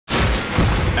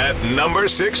at number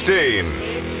 16.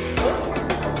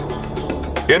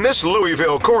 In this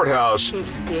Louisville courthouse,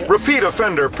 repeat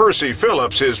offender Percy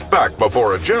Phillips is back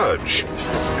before a judge.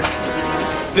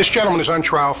 This gentleman is on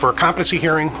trial for a competency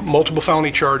hearing, multiple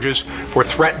felony charges for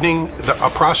threatening a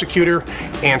prosecutor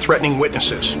and threatening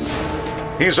witnesses.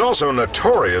 He's also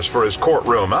notorious for his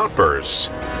courtroom outbursts.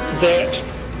 That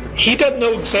he doesn't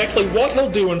know exactly what he'll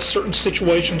do in certain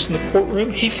situations in the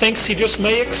courtroom. He thinks he just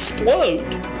may explode.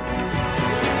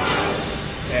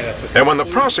 And when the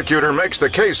prosecutor makes the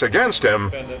case against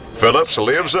him, Phillips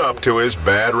lives up to his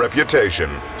bad reputation.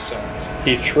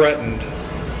 He threatened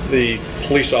the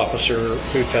police officer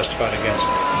who testified against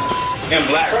him. And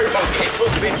black.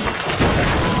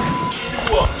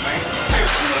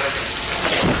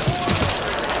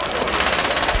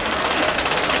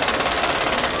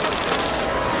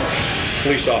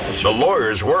 Police officer. The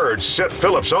lawyer's words set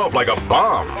Phillips off like a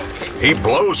bomb. He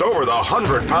blows over the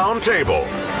 100-pound table.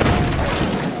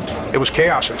 It was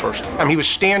chaos at first. I mean, he was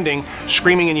standing,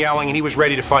 screaming and yelling, and he was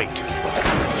ready to fight.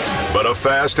 But a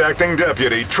fast-acting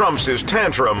deputy trumps his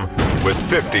tantrum with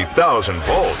 50,000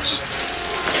 volts.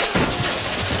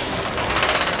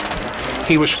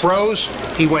 He was froze.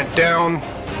 He went down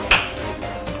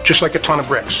just like a ton of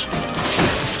bricks.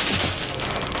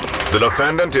 The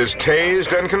defendant is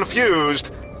tased and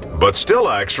confused, but still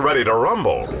acts ready to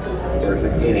rumble.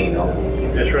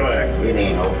 Just relax.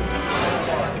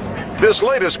 This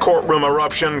latest courtroom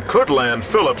eruption could land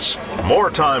Phillips more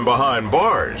time behind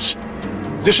bars.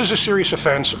 This is a serious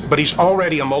offense, but he's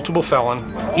already a multiple felon.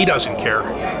 He doesn't care.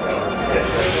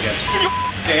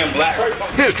 Damn black.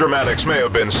 His dramatics may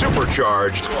have been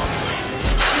supercharged,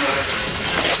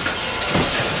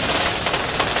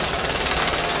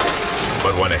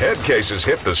 but when head cases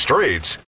hit the streets,